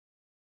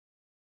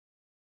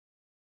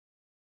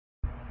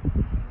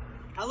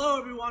Hello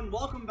everyone,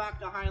 welcome back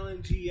to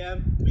Highland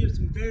GM. We have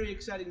some very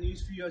exciting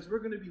news for you as we're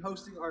going to be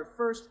hosting our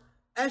first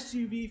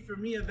SUV for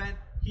Me event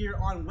here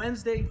on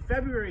Wednesday,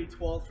 February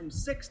 12th from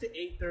 6 to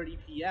 8:30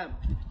 p.m.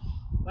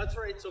 That's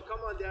right, so come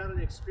on down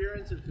and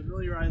experience and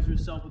familiarize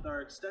yourself with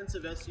our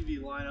extensive SUV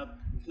lineup,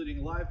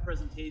 including live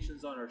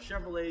presentations on our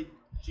Chevrolet,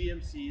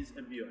 GMCs,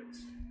 and Buicks.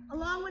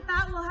 Along with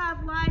that, we'll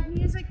have live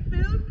music,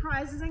 food,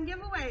 prizes, and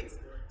giveaways.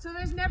 So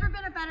there's never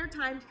been a better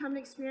time to come and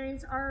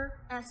experience our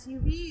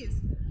SUVs.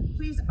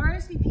 Please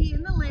RSVP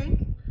in the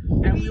link.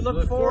 And we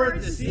look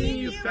forward to seeing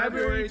you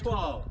February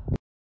 12th.